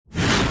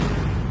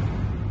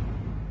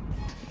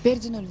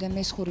ბერძნული და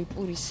მესხური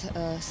პურის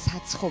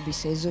საცხობის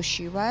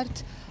ეზოში ვართ.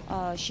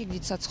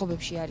 შიგნით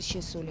საცხობებში არის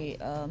შესული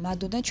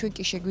მადონა, ჩვენ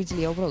კი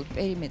შეგვიძლია უბრალოდ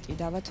პერიმეტრი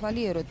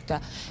დავათვალიეროთ და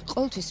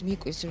ყოველთვის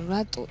მიკვირს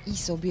რატო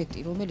ის ობიექტი,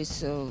 რომელიც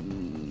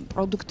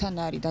პროდუქტთან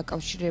არის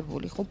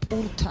დაკავშირებული, ხო,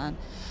 პურთან,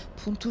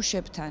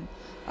 ფუნთუშებთან,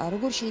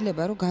 როგორ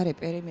შეიძლება რომ გარე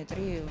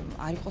პერიმეტრი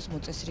არ იყოს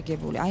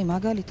მოწესრიგებული. აი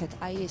მაგალითად,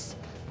 აი ეს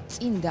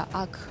წინდა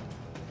აქ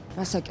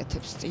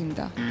რასაკეთებს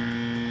წინდა.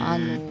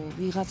 ანუ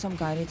ვიღაცამ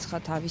გაეცხა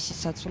თავისი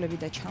საცვლები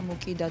და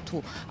ჩამოკიდა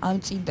თუ ამ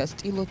წინდა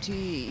სტილოთი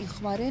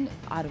იხმარენ,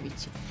 არ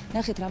ვიცი.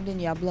 ნახეთ,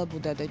 რამდენი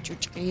აბლაბუდა და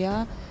ჭუჭყია.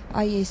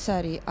 აი ეს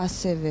არის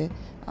ასევე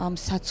ამ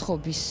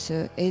საცხობის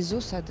ეზო,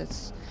 სადაც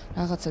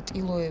რაღაცა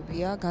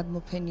ტილოებია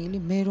გადმოფენილი.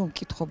 მე რომ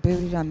მკითხო,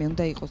 ბევრი რამე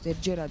უნდა იყოს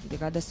ერთჯერადი და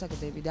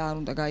გადასაგდები და არ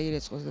უნდა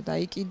გაირეცხოს და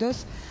დაიკიდოს.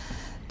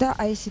 და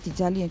აი ესეთი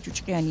ძალიან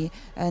ჭუჭყიანი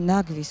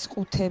ნაგვის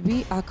ყუთები,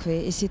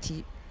 აქვე ესეთი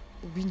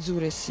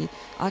ბინძურესი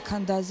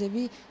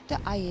აქანდაზები და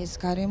აი ეს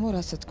გარემო,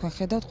 რასაც თქვენ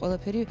ხედავთ,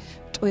 ყველაფერი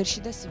მტვერში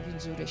და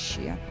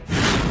სიბინძურეშია.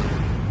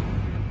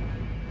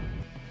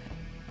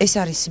 ეს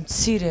არის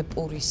მცირე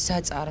პურის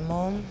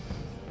საწარმო,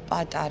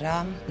 პატარა,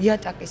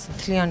 იატაკის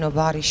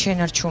მთლიანობა არის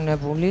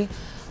შენარჩუნებული.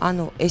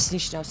 ანუ ეს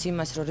ნიშნავს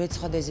იმას, რომ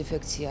რეცხვა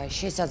დეზინფექცია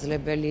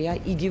შესაძლებელია,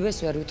 იგივეს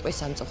ვერ ვიტყვი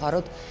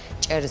სამწუხაროდ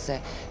ჭერზე.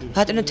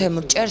 ბატონო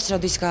თემურ, ჭერს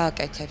როდის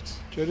გააკეთებთ?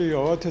 ჭერი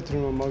ავათეთრ,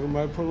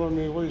 მაგრამ ფორმა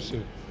მიიღო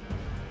ისე.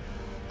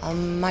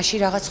 მაშინ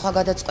რაღაც სხვა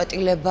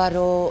გადაწყვეტილება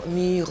რომ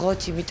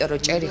მიიღოთ, იმიტომ რომ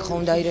ჭერი ხომ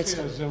უნდა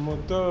ირეცხა.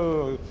 ზემოთ და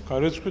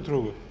გარეცხვით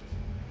როგორ?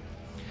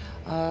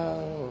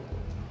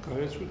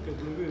 გარეცხვით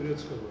კედლები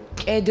ირეცხება.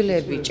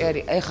 კედლები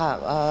ჭერი, ეხა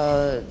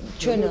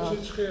ჩვენ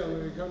ციცხეა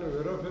მეკანა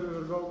ვერაფერი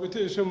ვერ გავუკეთე,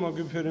 ისე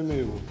მაგი ფერი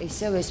მიიღო.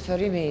 ისევ ეს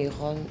ფერი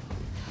მიიღო.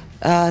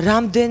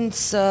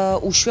 რამდენს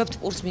უშვებთ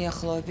პურს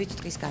მიახლოებით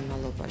დღის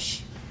განმავლობაში?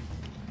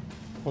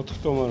 4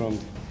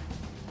 ტომარამდე.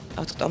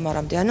 4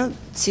 ტომარამდე, ანუ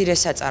მცირე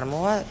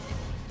საწარმოა.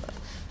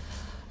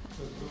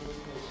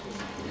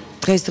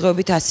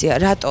 დღესდღეობით ასია.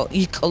 რატო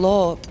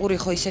იკლო? პური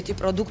ხო ისეთი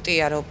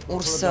პროდუქტია, რომ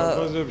პურს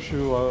დარბაზებში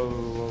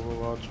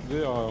ვაწვდი,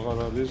 აღარ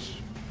არის,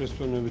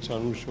 რესტორნებიც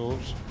არ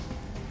მუშაობს.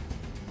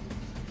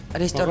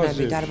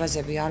 რესტორნები,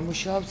 დარბაზები არ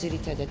მუშაობს,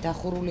 ძირითადად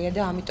დახურულია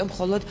და ამიტომ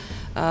მხოლოდ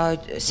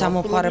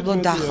სამომხმარებლო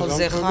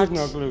დახელზე ხართ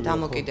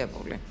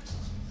დამოკიდებული.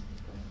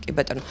 კი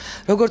ბატონო,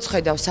 როგორც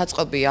ხედავ,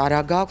 საწყობი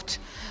არა გაქვთ.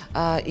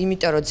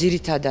 იმიტომ რომ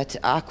ძირითადად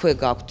აქვე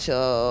გაქვთ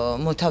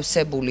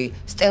მოთავსებული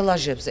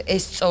სტელაჟებზე,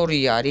 ეს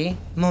სწორი არის,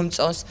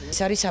 მომწონს. ეს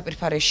არის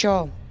საპირფარეშო?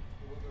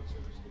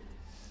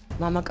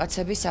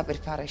 მამაკაცების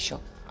საპირფარეშო.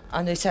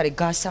 ანუ ეს არის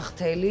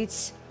გასახთელიც,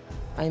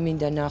 აი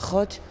მინდა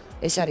ნახოთ,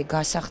 ეს არის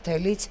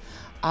გასახთელიც,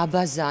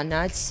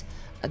 აბაზანაც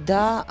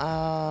და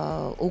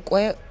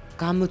უკვე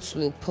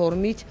გამოცვლილ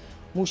ფორმით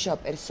მუშა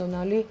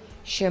პერსონალი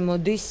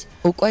შემოდის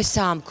უკვე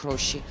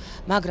საამქროში.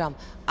 მაგრამ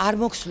არ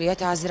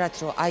მოგსვლიათ აზრად,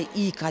 რომ აი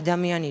იქ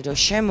ადამიანი რომ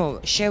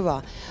შევა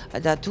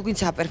და თუგინ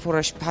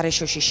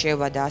საპირფარეშოში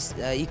შევა და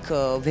იქ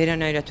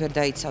ვერანაირად ვერ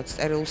დაიცავთ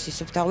სტერილ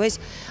სისუფთავეს,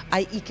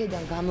 აი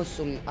იქედან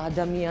გამოსული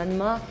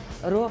ადამიანმა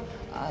რომ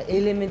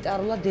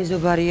ელემენტარულად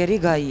დეზობარიერი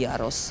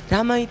გაიაროს.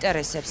 რა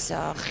მაინტერესებს,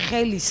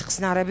 ხელის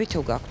ხსნარები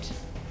თუ გაქვთ?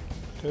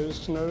 ხელის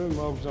ხსნარები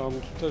მაქვს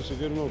ამოწუთას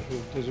იგერ მაქვს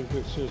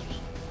დეზინფექციას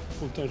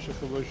ფულთან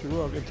შეხებაში რომ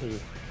აკეთებ.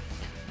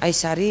 აი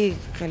ეს არის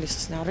ხელის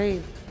ხსნარი?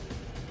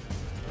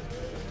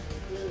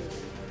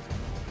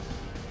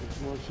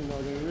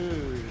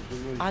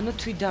 ანუ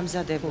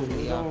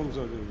თვითდამზადებულია.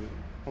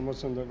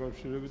 ამასთან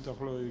დაკავშირებით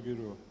ახლა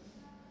იგეროა.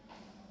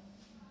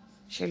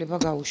 შეიძლება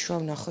გავუშვა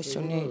ვნახო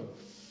ისინი.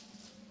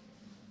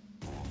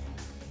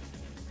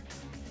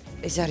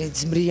 ეს არის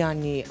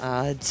ძმრიანი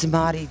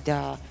ძმარი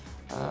და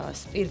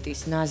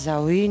სპირტის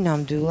ნაზავი,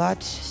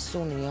 ნამდვილად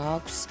სუნი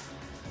აქვს.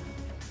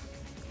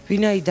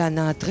 ვინაიდან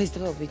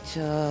დღესდღეობით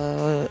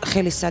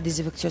ხელის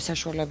სადეზინფექციო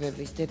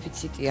საშუალებების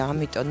დეფიციტია,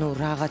 ამიტომ ნუ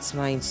რაღაც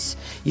მაინც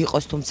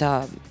იყოს, თუმცა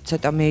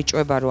ცოტა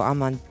მეეჭვება რომ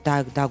ამან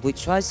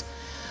დაგვიცვას.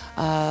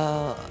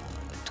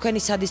 თქვენი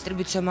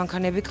სადისტრიბუციო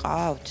მანქანები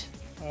ყავთ?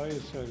 აი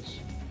ეს არის.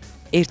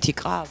 ერთი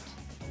ყავთ?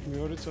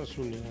 მეორე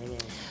წასული არა.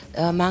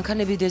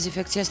 მანქანების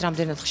დეზინფექციას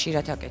რამდენად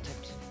ხშირად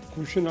აკეთებთ?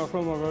 გუშინ ახლა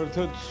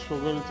მაგალითად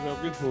სოგალი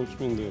ტრაპით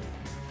მოწმინდა.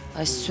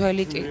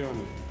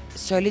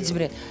 სველი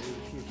ძმრიანი.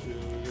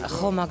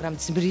 ხო, მაგრამ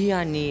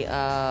ძმრიანი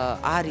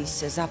არის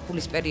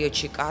ზაფხულის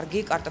პერიოდში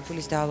კარგი,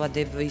 კარტოფილის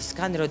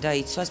დაავადებისგან რო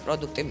დაიცვას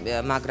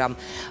პროდუქტი, მაგრამ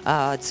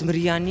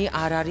ძმრიანი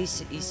არ არის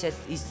ისეთ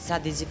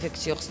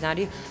სადეზინფექციო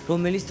ხსნარი,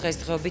 რომელიც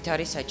დღესდღეობით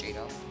არის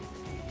საჭირო.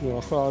 ნუ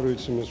ახლა არ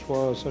ვიცი, მე სხვა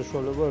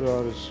საშუალება რა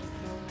არის.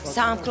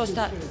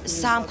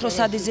 საამქრო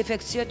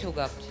სადეზინფექციო თუ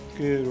გაქვთ?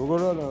 კი, როგორ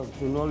არა,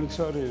 ჟურნალიც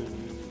არის.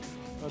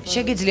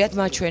 შეგიძლიათ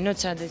მაჩვენოთ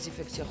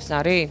სადეზინფექციო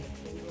ხსნარი?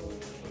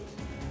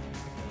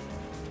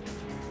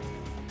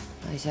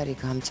 ეს არის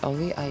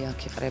გამწოვი, აი აქ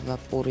იყრება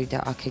პური და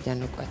აქედან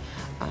უკვე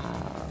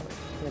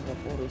ხდება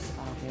პურის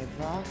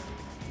აღება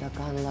და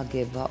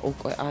განლაგება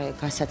უკვე აი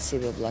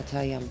გასაცივებლად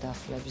აი ამ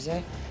დახლებზე.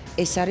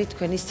 ეს არის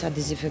თქვენი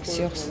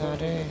სადეზინფექციო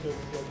ხსნარი?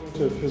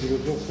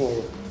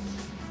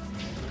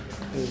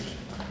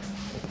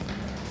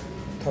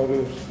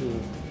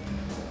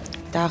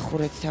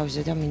 დაახურეთ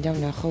თავზე და მინდა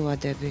ვნახო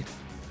ვადები.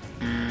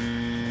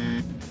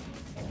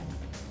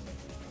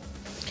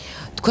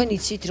 თქვენ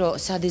იცით, რომ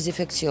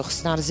სადეზინფექციო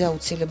ხსნარზე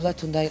აუცილებლად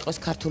უნდა იყოს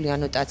ქართული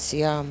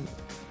ანოტაცია?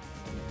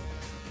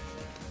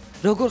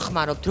 როგორ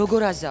ხმარობთ,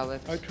 როგორ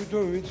აზავებთ? აი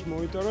თვითონ ვინც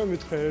მოიტარა,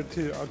 მითხრა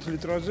 10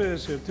 ლიტრაზე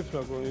ეს 1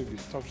 ფლაკონი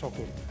ის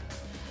თავსახური.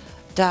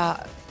 და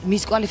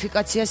მის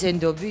კვალიფიკაციას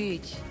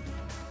ენდობით?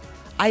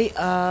 აი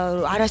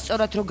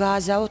არასწორად რო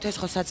გააზავოთ, ეს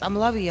ხო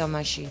საწამლავია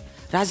მაშინ.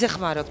 რაზე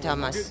ხმარობთ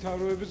ამას?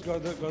 თაროების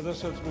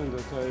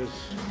გადასაწმენდათ აი ეს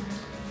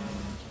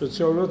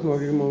სპეციალურად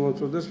მაგის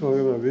მომაწოდეს,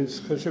 მაგრამ ვინც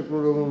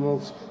ხელშეკრულება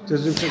მაქვს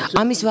დეზინფექცია.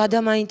 ამის ვადა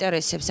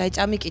მაინტერესებს. აი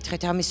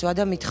წამიკითხეთ ამის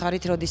ვადა,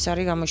 მითხარით როდის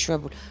არის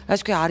გამოშვებული. რა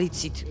თქვი არ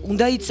იცით.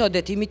 უნდა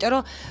იცოდეთ, იმიტომ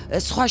რომ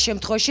სხვა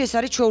შემთხვევაში ეს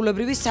არის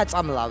ჩვეულებრივი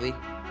საწამლავი.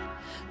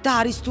 და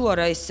არის თუ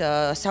არა ეს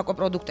საკვე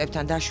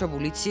პროდუქტებთან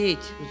დაშვებული,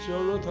 იცით?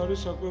 სპეციალურად არის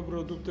საკვე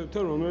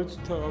პროდუქტებთან, რომელიც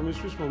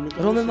ამისთვის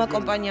მომიტანს. რომელმა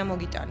კომპანია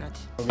მოგიტანათ?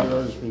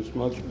 არის ვინც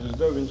მაწვდის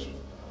და ვინც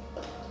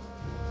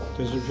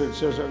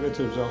დეზინფექციას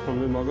აკეთებს ახლა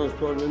მე მაგას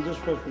თუ არ ვენდა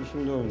სხვა ის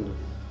უნდა უნდა.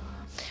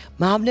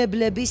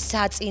 მავნებლების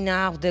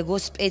საწინააღმდეგო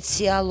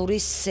სპეციალური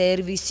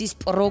სერვისის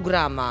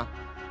პროგრამა.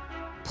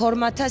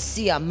 ფორმათა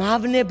სია,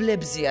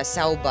 მავნებლებზია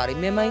საუბარი.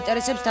 მე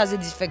მაინტერესებს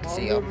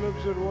დეზინფექციო.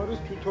 მავნებლებზე რო არის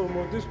თვითონ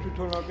მოდის,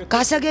 თვითონ აკეთებს.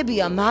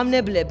 გასაგებია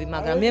მავნებლები,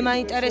 მაგრამ მე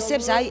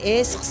მაინტერესებს აი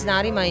ეს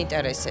ხსნარი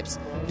მაინტერესებს.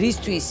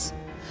 რისთვის?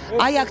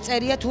 აი აქ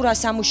წერია თუ რა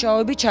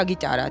სამუშაოები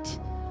ჩაგიტარათ.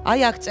 აი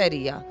აქ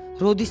წერია,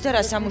 როდის და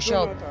რა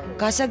სამუშაოები.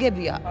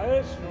 გასაგებია. აი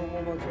ეს რომ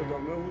მომაწოდა,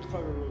 მე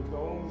ვუთხარი რომ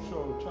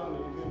დავამუშაო ჩანი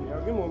იგენი,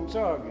 აგი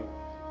მომცა აგი.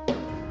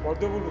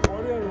 ვადებული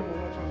ხარია რომ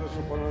მომაწოდეს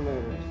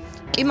ყველანაირად.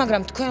 კი,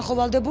 მაგრამ თქვენ ხო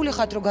ვალდებული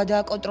ხართ რომ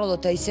გადააკონტროლოთ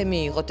და ისე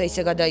მიიღოთ და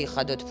ისე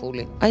გადაიხადოთ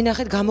ფული. აი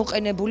ნახეთ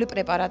გამოყენებული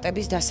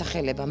პრეპარატების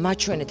დასახელება.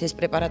 მაჩვენეთ ეს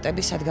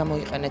პრეპარატები სად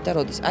გამოიყენეთ და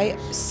როდის. აი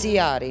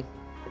სია არის.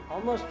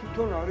 ამას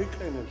თვითონ არ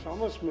იყენებს.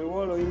 ამას მე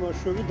ვალა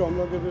იმაშვები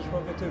დამლაგებას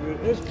ვაკეთებ.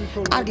 ეს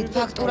თვითონ კარგით,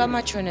 ფაქტურა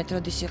მაჩვენეთ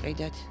როდის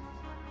იყიდეთ.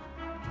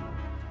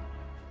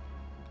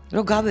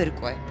 რო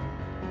გავერკვე.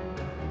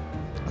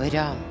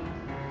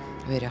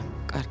 ვერა,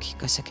 კარგი,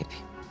 გასაგები.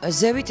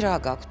 ზევით რა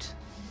გაქვთ?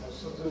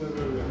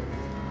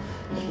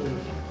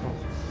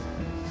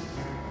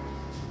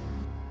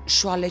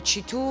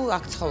 შუალეთში თუ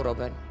აქ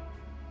ცხოვრობენ?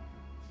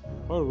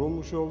 არა, რომ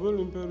მუშაობენ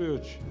იმ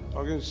პერიოდში.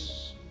 აგენს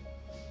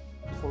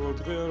ყოველ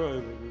დღე არა,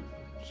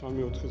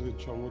 3-4 დღე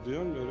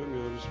ჩამოდიან, მე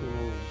მეორის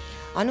მომავალში.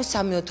 ანუ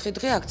 3-4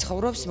 დღე აქ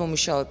ცხოვრობს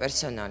მომუშავე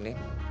პერსონალი.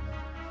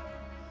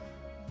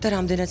 და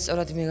რამდენად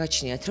სწორად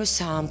მიგაჩნიათ, რომ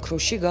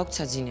საამქროში გაქვთ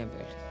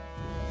საძინებელი?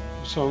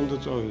 საუნდა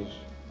წავიდეს.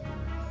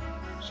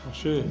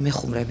 სახში?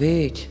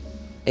 მეხუმრებით?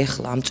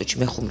 ეხლა ამ წუთში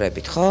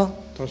მეხუმრებით, ხო?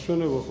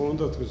 დასვენება ხო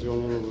უნდა დღის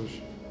განმავლობაში.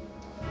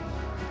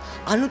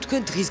 ანუ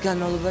თქვენ დღის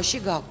განმავლობაში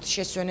გაქვთ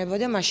შესვენება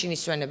და მაშინ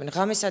ისვენებენ.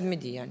 ღამე სად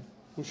მიდიან?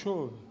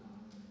 მუშაობენ.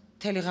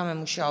 მთელი ღამე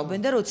მუშაობენ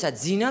და როცა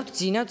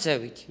ძინავთ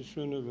ზევით.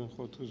 ისვენებენ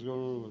ხო დღის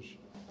განმავლობაში.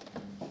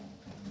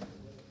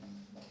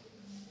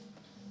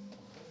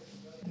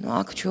 ნუ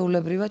აქ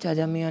ჩვეულებრივად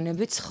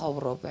ადამიანები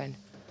ცხოვრობენ.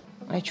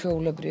 აი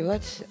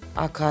ჩვეულებრივად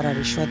აქ არ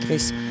არის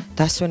შუადღის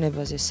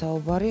დასვენებაზე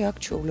საუბარი, აქ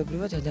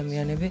ჩვეულებრივად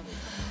ადამიანები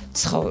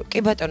ცხოვრობენ. კი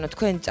ბატონო,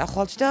 თქვენ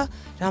წახვალთ და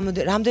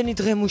რამდენი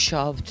დღე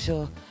მუშაობთ?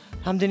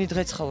 რამდენი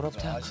დღე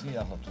ცხოვრობთ აქ? აშლი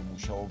ახლა თუ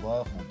მუშაობა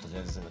 5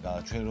 დღეზე და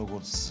ჩვენ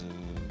როგორც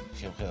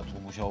შევხედავთ თუ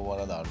მუშაობა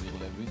და არ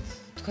ვიღლებით.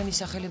 თქვენი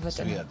სახელი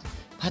ბატონო?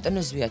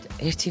 ბატონო ზვიად,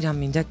 ერთი რამ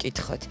მინდა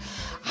კითხოთ.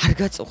 არ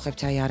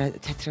გაწუხებთ აი არა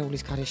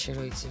თეთრეულის გარეშე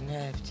რო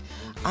იწინებთ?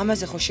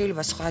 ამაზე ხო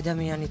შეიძლება სხვა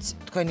ადამიანიც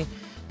თქვენი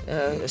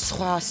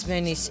სხვა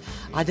ასმენის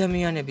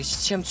ადამიანების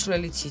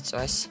შემცვლელიც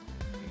იწვეს.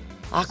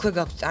 აქვე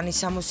გაქვთ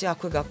ტანისამოსი,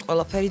 აქვე გაქვთ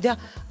ყველაფერი და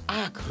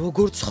აქ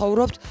როგორ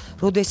ცხოვრობთ,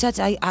 როდესაც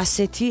აი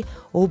ასეთი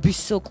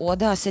ობისოკოა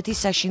და ასეთი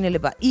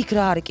საშინელება. იქ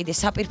რა არის კიდე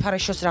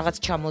საპირფარეშოს რაღაც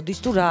ჩამოდის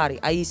თუ რა არის?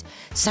 აი ეს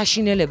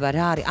საშინელება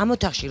რა არის? ამ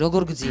ოთახში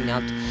როგორ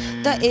გძინავთ?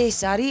 და ეს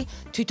არის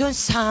თვითონ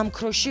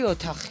საამქროში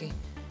ოთახი.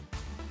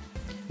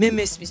 მე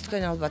მესმის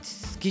თქვენ ალბათ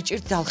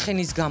გიჭირთ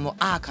დალხენის გამო.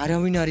 აქ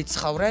არავინ არ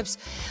იცხოვრებს,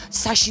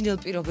 საშინელ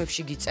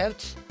პირობებში გიწევთ.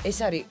 ეს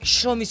არის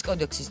შრომის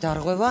კოდექსის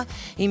დარღვევა,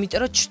 იმიტომ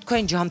რომ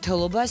თქვენ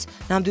ჯანმრთელობას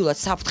ნამდვილად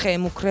საფრთხე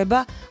ემუქრება,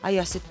 აი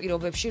ასეთ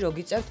პირობებში რო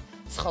გიწევთ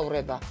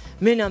ცხოვრება.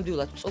 მე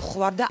ნამდვილად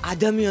წუხვარ და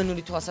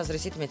ადამიანური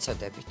თვალსაზრისით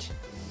მეცოდებით.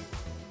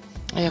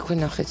 აი აქვე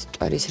ნახეთ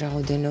ტვერის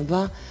რაოდენობა,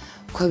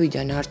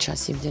 ქვევიდან არ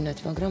ჩანს იმდენად,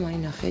 მაგრამ აი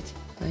ნახეთ,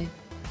 აი.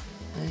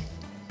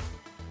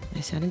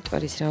 ეს არის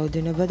ტვერის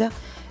რაოდენობა და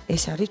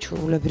ეს არის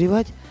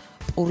ჩვეულებრივად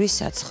პურის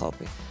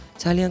საცხობი.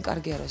 ძალიან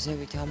კარგია რომ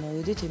ზევით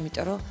ამოვედით,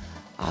 იმიტომ რომ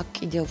აქ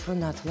კიდე უფრო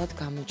ნათლად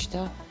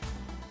გამოჩნდა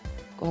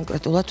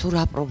კონკრეტულად თუ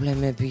რა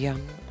პრობლემებია.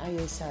 აი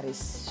ეს არის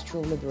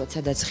ჩვეულებრივად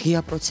სადაც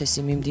ღია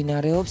პროცესი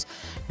მიმდინარეობს.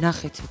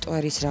 ნახეთ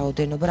ტვერის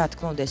რაოდენობა, რა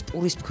თქმა უნდა ეს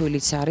პურის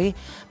ფქვილიც არის,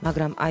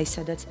 მაგრამ აი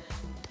სადაც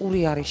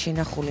პური არის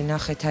შენახული,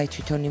 ნახეთ აი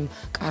თვითონ იმ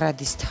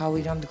კარადის თავი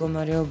რა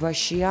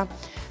მდგომარეობაშია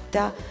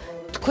და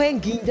თქვენ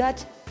გინდათ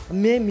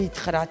მე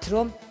მითხრათ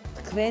რომ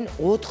თქვენ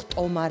 4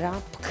 ტომარა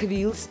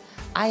ფქვილს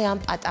აი ამ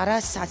პატარა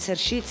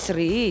საცერში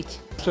ცრით?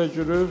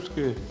 საჭიროებს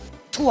კი.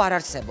 თუ არ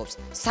არსებობს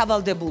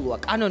სავალდებულოა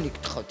კანონით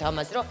გთხოვთ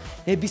ამას რომ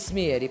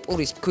ნებისმიერი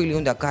პურის ფქვილი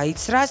უნდა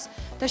გაიცრას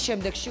და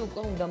შემდეგში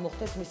უკვე უნდა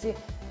მოხდეს მისი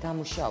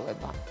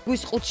დამუშავება.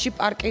 ნაგვის ყუთში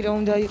პარკი რომ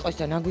უნდა იყოს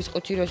და ნაგვის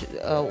ყუთი რომ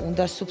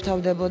უნდა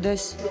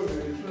სუფთავდებოდეს.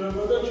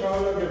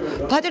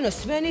 ბატონო,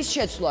 სმენის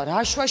შეცვლა რა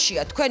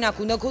შვაშია? თქვენ აქ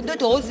უნდა გქონდეთ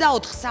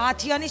 24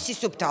 საათიანი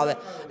სისუფთავე.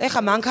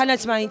 ეხლა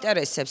მანქანაც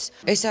მაინტერესებს.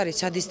 ეს არის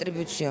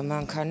სადისტრიბუციო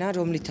მანქანა,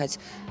 რომლითაც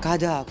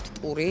გადააქვთ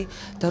პური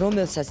და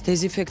რომელსაც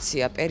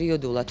დეზინფექცია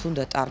პერიოდულად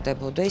უნდა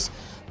ტარდებოდეს.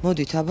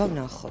 მოდით აბა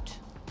ვნახოთ.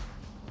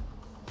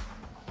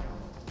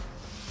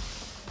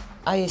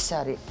 აი ეს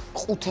არის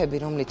ყუთები,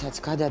 რომლითაც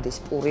გადადის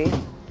პური.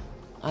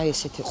 აი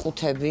ესეთი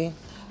ყუთები,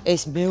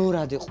 ეს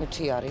მეორადი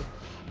ყუთი არის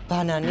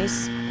ბანანის,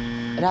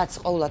 რაც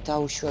ყოველად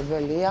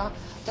დაუშვებელია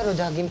და რომ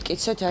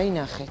დაგიმტკიცოთ, აი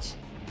ნახეთ.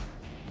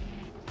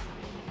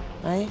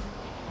 აი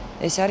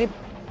ეს არის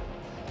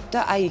და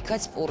აი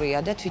იქაც პურია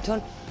და თვითონ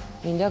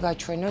მინდა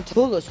გაჩვენოთ.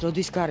 ბოლოს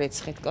როდის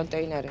გარეცხეთ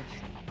კონტეინერები?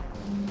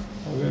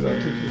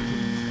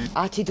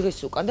 10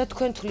 დღეს უკან და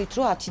თქვენ თვლით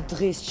რომ 10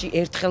 დღესში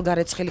ერთხელ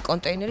გარეცხილი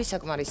კონტეინერი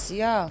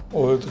საკმარისია?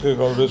 ყოველ დღე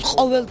გავრეცხავ.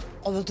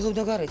 ყოველ დღე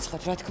უნდა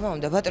გარეცხოთ, რა თქმა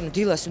უნდა. ბატონო,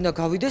 დილას უნდა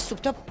გავიდეს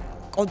სუფთა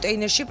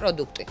კონტეინერში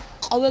პროდუქტი.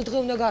 ყოველ დღე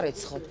უნდა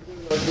გარეცხოთ.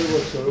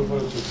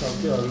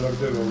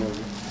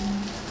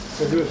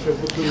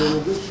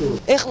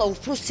 ეხლა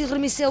უფრო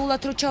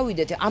სიღრმისეულად რო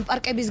ჩავიდეთ, ამ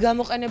პარკების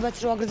გამოყენებაც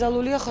რო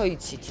აკრძალულია, ხო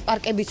იცით?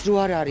 პარკებიც რო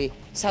არ არის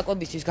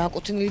საკვებისთვის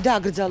განკუთვნილი და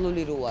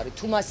აკრძალული რო არის.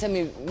 თუ მასე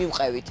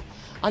მივყევით.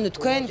 ანუ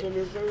თქვენ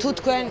თუ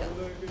თქვენ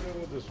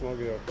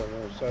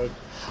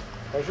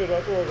ასე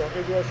რატოა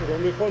გაყიდვაში რომ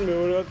მიხონ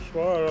მეორედ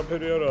სხვა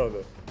არაფერი არაა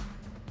და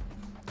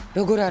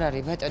როგორ არ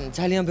არის ბატონო,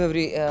 ძალიან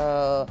ბევრი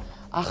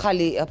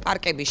ახალი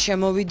პარკები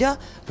შემოვიდა,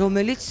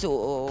 რომელიც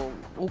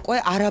უკვე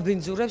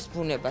არაბინძურებს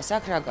ბუნებას.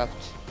 აქ რა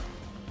გაქვთ?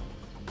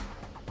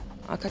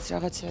 აქაც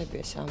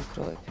რაღაცეებია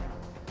სამკროები.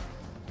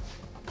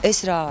 ეს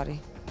რა არის?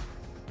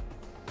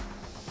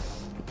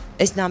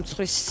 ეს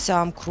ნამცხვრის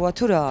სამკროა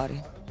თუ რა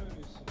არის?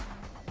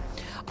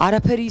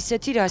 არაფერი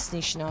ისეთი რას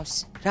ნიშნავს?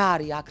 რა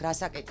არის აქ? რას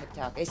აკეთებთ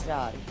აქ? ეს რა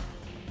არის?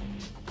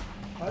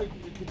 აი,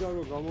 იქიდან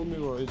რომ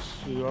გამომივა ეს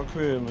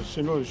აქვე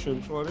სინოვის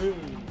შემწვარი,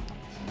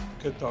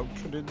 კეთ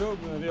დავჭრი და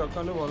მე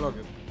აქანე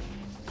ვალაგებ.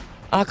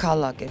 აქ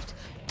ალაგებთ.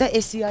 და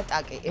ეს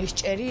იატაკი, ეს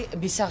ჭერი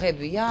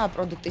მისაღებია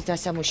პროდუქტის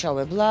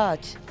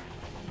დასამუშავებლად?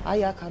 აი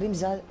აქ არის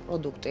მზა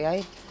პროდუქტი, აი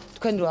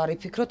თქვენ რო არ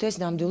იფიქროთ, ეს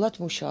ნამდვილად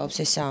მუშაობს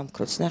ეს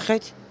სამკროც,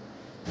 ნახეთ?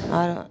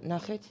 არა,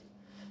 ნახეთ?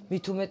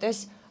 მით უმეტეს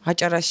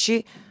აჭარაში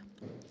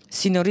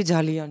სინორი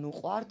ძალიან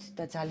უყვართ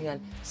და ძალიან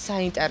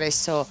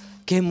საინტერესო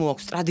გემო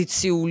აქვს,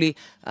 ტრადიციული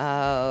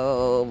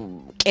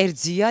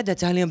კერძია და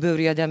ძალიან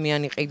ბევრი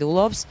ადამიანი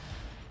ყიდულობს.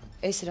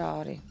 ეს რა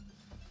არის?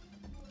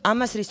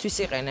 ამას რისთვის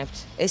იყენებთ?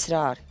 ეს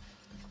რა არის?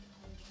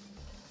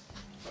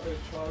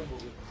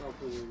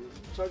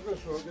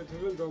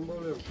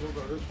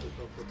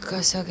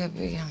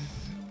 გასაგებია.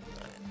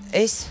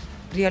 ეს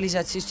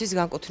რეალიზაციისთვის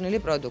განკუთვნილი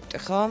პროდუქტი,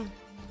 ხო?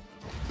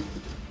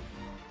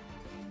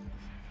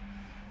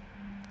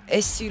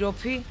 ეს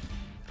სიროფი,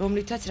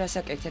 რომლითაც რას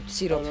აკეთებთ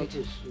სიროფით?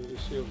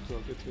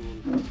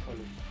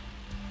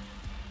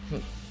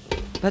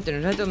 ბატონო,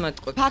 რატომ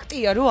ატყობთ?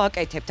 ფაქტია, რომ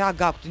აკეთებთ, აქ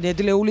გაქვთ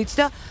ნედლეულიც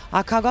და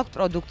აქ გაქვთ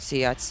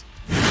პროდუქციაც.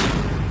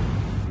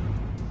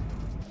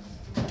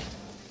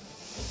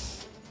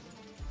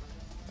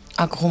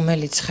 აქ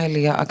ღუმელი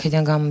ცხელია,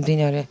 აქედან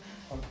გამომდინარე.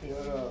 აქ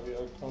არა,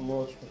 აქ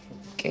გამოაცხოს.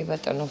 კი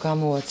ბატონო,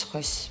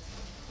 გამოაცხოს.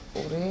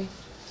 პური.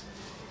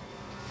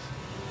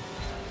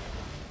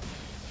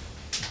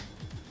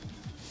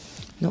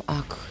 ნუ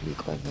აქ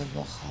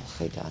იკვებება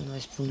ხალხი და ანუ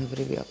ეს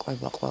ბუნებრივია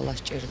კვება ყველა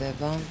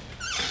სჭირდება.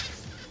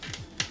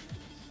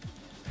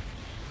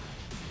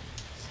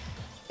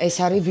 ეს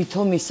არის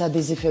ვითომის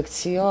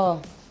სადეზინფექციო?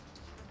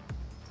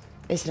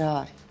 ეს რა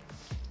არის?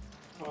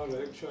 არა,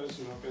 ეგ ჩაის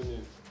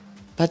ნაყენია.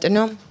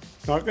 ბატონო?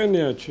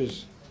 ნაყენია ჩის.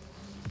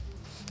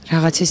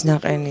 რაღაცის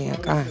ნაყენია,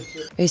 კაი.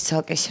 ეს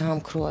ცალკე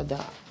სამკროა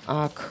და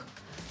აქ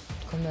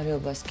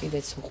მდგომარეობას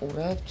კიდეც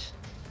უყურებთ.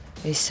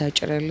 ეს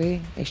საჭრელი,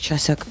 ეს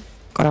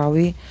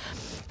ჩასაკრავი.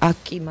 აქ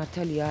კი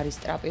მართალია არის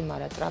ტრაპი,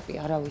 მაგრამ ტრაპი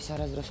არავის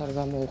არასდროს არ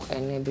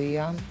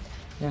გამოუყენებია.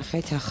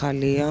 ნახეთ,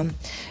 ახალია.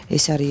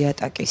 ეს არის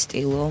იატაკის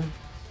სტილო.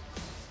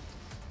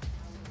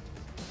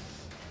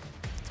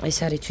 ეს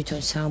არის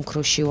თვითონ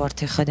სამკროში ვართ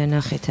ახლა და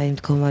ნახეთ აი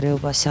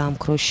მდგომარეობა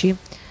სამკროში.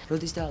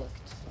 როდის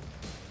დაალაგეთ?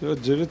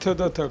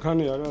 ძირითადად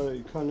აქანი არა,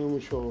 იქანი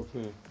მუშაობ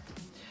მე.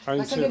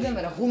 გასაგებია,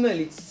 მაგრამ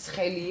ღუმელიც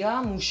ცხელია,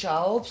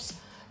 მუშაობს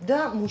და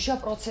მუშა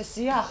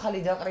პროცესია, ახალი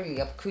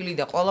დაყრილია, ფქვილი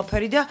და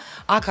ყველაფერი და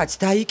აქაც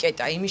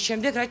დაიკეტა იმის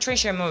შემდეგ, რაც ჩვენ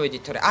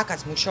შემოვედით, თორე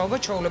აქაც მუშაობა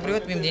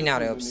ჩვეულებრივად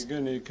მიმდინარეობს.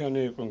 იგენი იქანი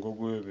იყვნენ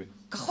გოგოები.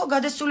 ხო,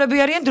 გადასულები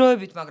არიან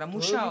დროებით, მაგრამ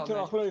მუშაობენ.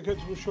 ახლა იქეთ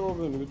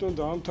მუშაობენ, იმიტომ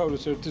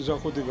დაამთავრეს ერთი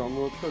ზახოდი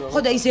გამოაცხა. ხო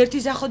და ის ერთი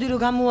ზახოდი რო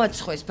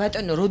გამოაცხეს,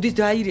 ბატონო, როდის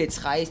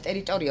დაირეცხა ეს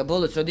ტერიტორია,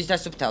 ბოლოს როდის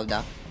დასუფთავდა?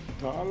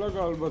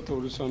 დაალაგა ალბათ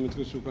 2-3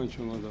 დღის უკან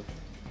ჩემადამ.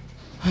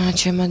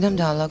 ჩემადამ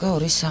დაალაგა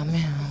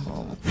 2-3.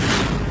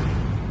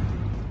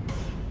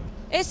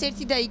 ეს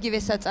ერთი და იგივე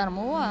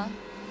საწარმოა?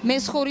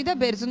 მესხური და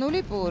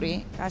ბერძნული პური.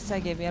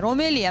 გასაგებია.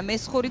 რომელია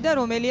მესხური და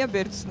რომელია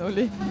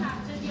ბერძნული?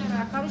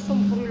 არის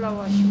სომხური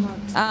ლავაში მაგ.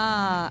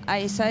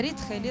 აი ეს არის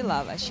თხელი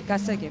ლავაში,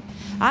 გასაგები.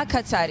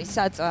 აქაც არის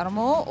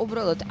საწარმო,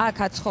 უბრალოდ აქ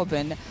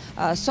აცხობენ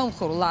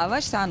სომხურ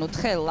ლავაშს, ანუ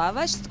თხელ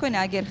ლავაშს, თქვენ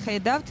აგერ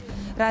ხედავთ,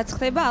 რაც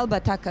ხდება,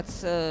 ალბათ აქაც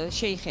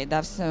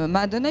შეიხედავს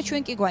მადონა,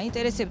 ჩვენ კი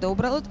გვაინტერესებდა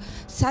უბრალოდ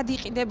სად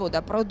იყიდებოდა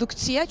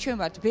პროდუქცია, ჩვენ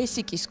ვართ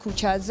ბესიკის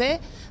ქუჩაზე,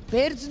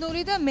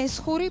 ბერძნული და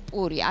მესხური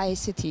პური. აი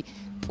ესეთი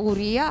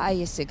პურია, აი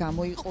ესე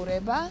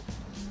გამოიყურება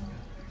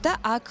და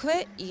აქვე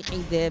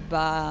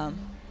იყიდება.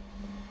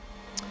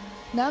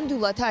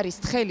 ნამდვილად არის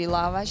თხელი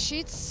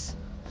ლავაშიც,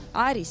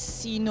 არის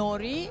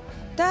სინორი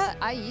და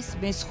აი ის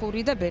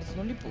მესხური და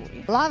ბერძნული პური.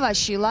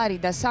 ლავაში ლარი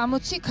და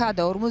 60,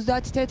 ქადა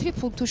 50 თეთრი,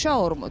 ფულთუშა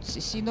 40,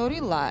 სინორი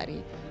ლარი.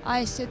 აი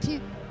ესეთი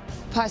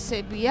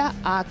ფასებია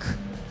აქ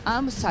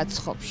ამ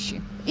საცხობში.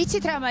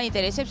 იცით რა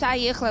მაინტერესებს?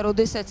 აი ეხლა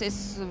როდესაც ეს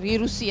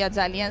ვირუსია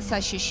ძალიან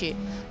საშიში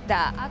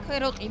და აქვე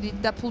რო ყიდით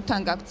და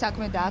ფულთან გაქვთ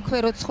საქმე და აქვე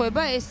რო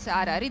ცხება, ეს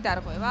არ არის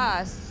დარღვევა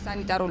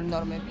სანიტარული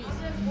ნორმები?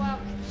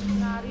 გვაქვს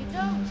ნარი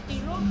და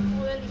ვცდილობ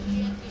ყოველი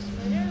კლიენტის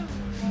მერე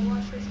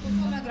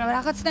მაგრამ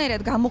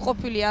რაღაცნაირად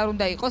გამოყოფილი არ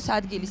უნდა იყოს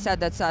ადგილი,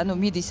 სადაც ანუ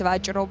მიდის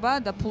ვაჭრობა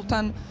და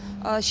ფულთან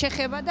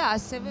შეხება და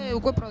ასევე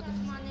უკვე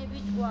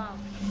პროდუქტმანებით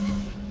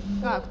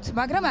გვაქვს.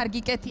 მაგრამ არ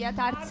გიკეთიათ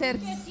არც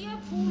ერთს. გიკეთია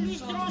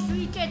ფულის დროს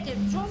ვიკეთებ,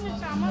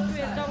 რომელიც ამას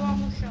ვერ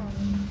დავამუშავებ.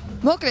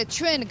 მოკლედ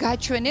ჩვენ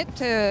გაჩვენეთ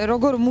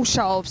როგორ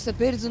მუშაობს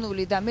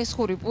ბერძნული და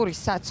მესხური პურის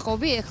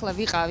საცხობი. ეხლა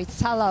ვიყავით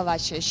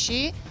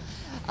სალავაშეში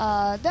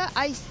და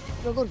აი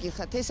როგორ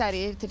გიხართ, ეს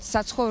არის ერთ-ერთი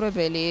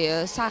საცხოვრებელი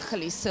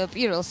სახლის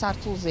პირველ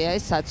სართულზეა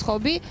ეს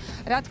საცხობი.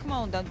 რა თქმა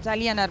უნდა,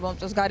 ძალიან არ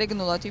მომწონს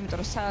გარეგნულად, იმიტომ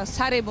რომ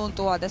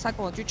სარემონტოა და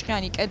საკმაოდ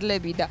ჭუჭყიანი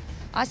კედლები და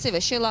ასევე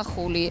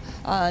შელახული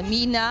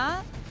მინა,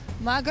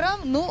 მაგრამ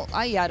ნუ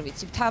აი არ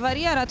ვიცი,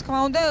 მთავარია რა თქმა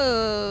უნდა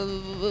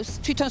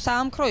თვითონ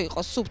საამქრო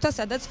იყოს სუფთა,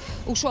 სადაც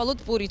უშუალოდ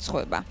პური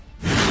ცხება.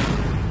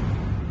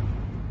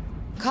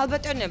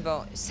 ქალბატონებო,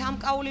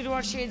 სამკაული რო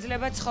არ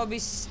შეიძლება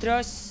ცხობის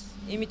დროს,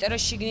 იმიტომ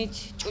რომ შიგნით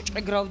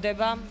ჭუჭყი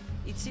გროვდება.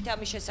 იცით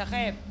ამის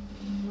შესახებ?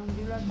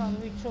 ნამდვილად არ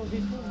ვიცოდი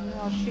თუ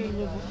არ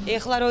შეიძლება.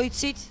 ეხლა რო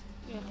იცით?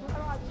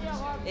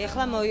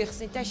 ეხლა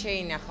მოიხსნით და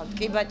შეინახოთ.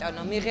 კი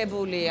ბატონო,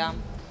 მიღებულია.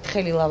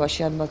 თხელი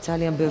ლავაში ალბათ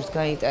ძალიან ბევრს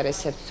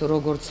გაინტერესებთ თუ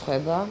როგორ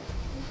ცხება.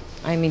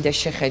 აი მინდა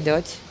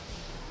შეხედოთ.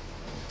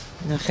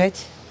 ნახეთ.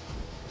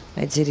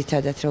 მე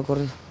ძირითადად როგორ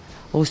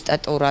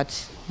ოსტატურად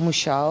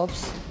მუშაობს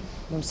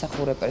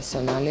მომსახურე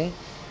პერსონალი.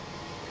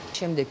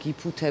 შემდეგ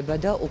იფუთება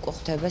და უკვე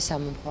ხდება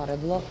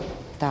სამომხმარებლო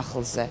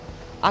დახლზე.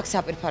 აქ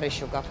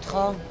საპირფარეშო გაქვთ,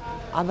 ხო?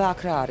 აბა აქ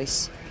რა არის?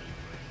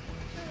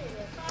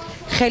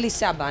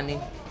 ხელისაბანი.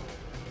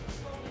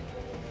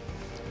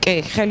 კი,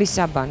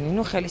 ხელისაბანი.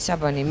 ნუ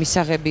ხელისაბანი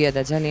მისაღებია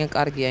და ძალიან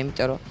კარგია,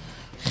 იმიტომ რომ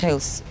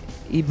ხელს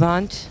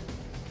იბანთ.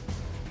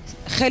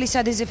 ხელის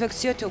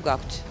ადეზინფექციო თუ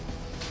გაქვთ?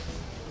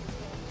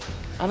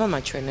 აბა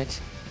მაჩვენეთ.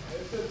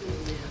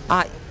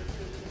 აი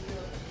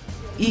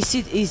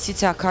ისიც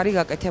აქ არის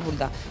გაკეთებული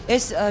და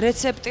ეს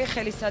რეცეპტი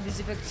ხელის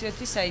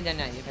ადეზინფექციოთი საიდან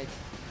აიღეთ?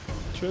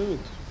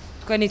 ჩვენით.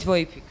 თქვენით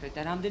მოიფიქრეთ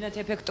და რამდენად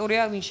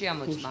ეფექტურია ვინ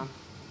შეამოწმა?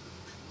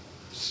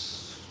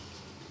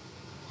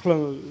 ახლა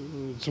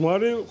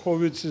ძმარი ხო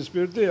ვიცი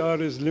სპირტი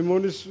არის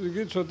ლიმონის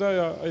იგი ცოტა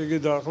იგი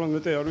და ახლა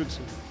მეტი არ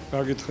ვიცი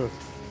გაგითხრათ.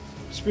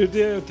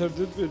 სპირტია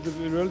ერთ-ერთი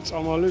პირველი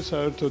წამალი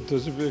საერთოდ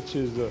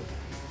დეზინფექციის და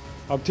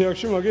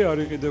აფთიაქში მაგი არ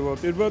იყიდება,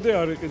 პირბადე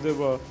არ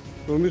იყიდება,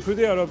 რომ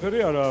მიხვიდი არაფერი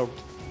არ აქვს.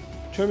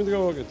 ჩემით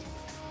გავაკეთე.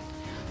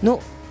 ნუ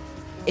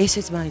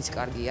ესეც მაინც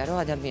კარგია, რომ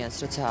ადამიანს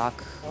როცა აქ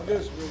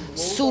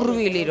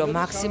სურვილი რომ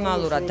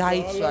მაქსიმალურად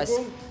დაიცვას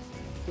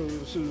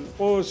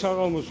ყოველ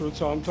საღამოს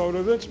როცა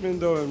ამთავრებენ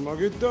წმინდავენ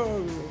მაგით და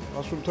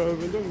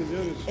ასრულთავებენ და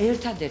მიდიან ის.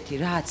 ერთადერთი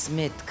რაც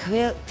მე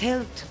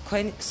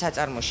თქვენ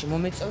საწარმოში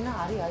მომეწონა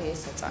არის აი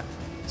ეს საწარმო.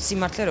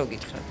 სიმართლე რო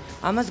გითხრათ.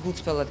 ამას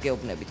გულწრფელად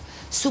გეუბნებით.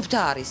 სუფთა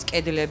არის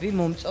კედლები,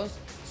 მომწონს,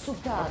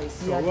 სუფთა არის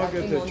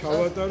იატაკი,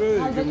 ჩავატარე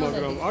იგი,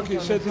 მაგრამ აქ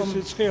ისეთი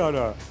სიცხე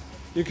არაა.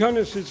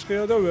 იქანე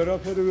სიცხეა და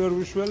ვერაფერი ვერ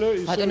უშველე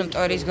ისე. ბატონო,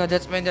 მტვერის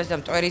გადაწმენდას და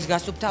მტვერის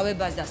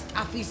გასუფთავებას და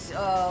სტაფის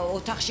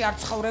ოთახში არ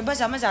ცხოვრებას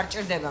ამას არ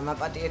ჭირდება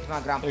მაპატიეთ,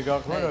 მაგრამ ეგ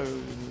ახლა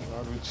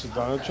არ ვიცი,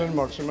 დანარჩენ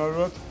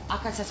მაქსიმალურად.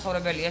 აქაც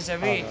საცხოვრებელია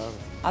ზევი?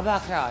 აბა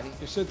აქ რა არის?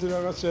 ისეთი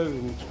რაღაცები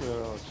მიწვე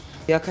რაღაც.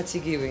 აქაც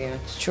იგივეა,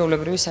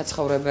 ჩვეულებრივი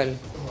საცხოვრებელი.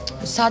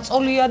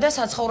 საწოლია და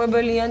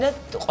საცხოვრებელია და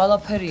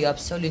ყველაფერია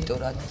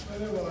აბსოლუტურად.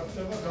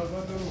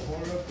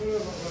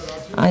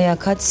 აი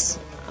აქაც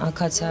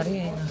არის,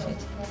 აი ნახეთ.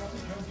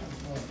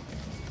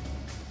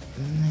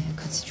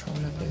 აქაც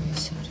ჩვეულებრივი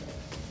ის არის.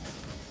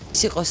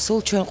 ის იყო სულ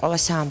ჩვენ ყველა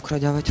საამქრო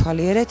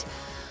დავათვალიერეთ.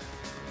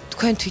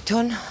 თქვენ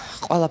თვითონ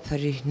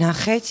ყველაფერი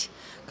ნახეთ,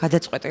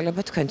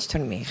 გადაწყვეტილება თქვენ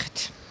თვითონ მიიღეთ.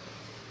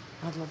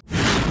 მადლობა.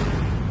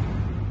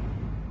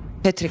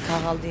 თეთრი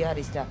ქაღალდი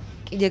არის და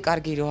კიდე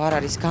კარგი რომ არ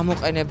არის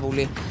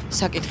გამოყენებული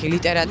საკითხი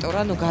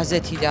ლიტერატურა, ნუ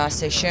გაზეთი და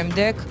ასე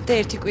შემდეგ. და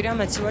ერთი კვირა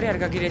მაცივარი არ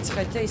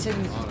გაგირეცხეთ და ისე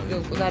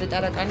მკვდარი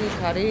ტარაკანი იქ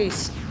არის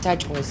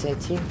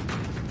საჭმესეთი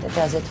და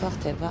დაზეთვა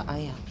ხდება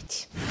აი ამით.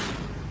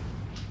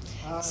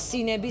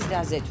 სინების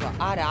დაზეთვა.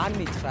 არა, არ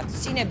მითხრათ.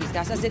 სინების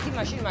დასაზეთი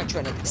მაშინ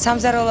მაჩვენეთ.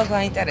 სამზარეულო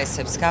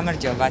გაინტერესებს,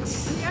 გამარჯობათ.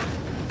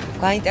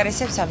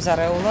 გაინტერესებს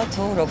სამზარეულო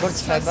თუ როგორ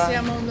ხდება?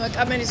 სიამოვნოა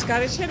კამერის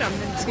გარეშე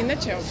რამდენიც გინდა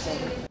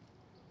შევაგზავნე.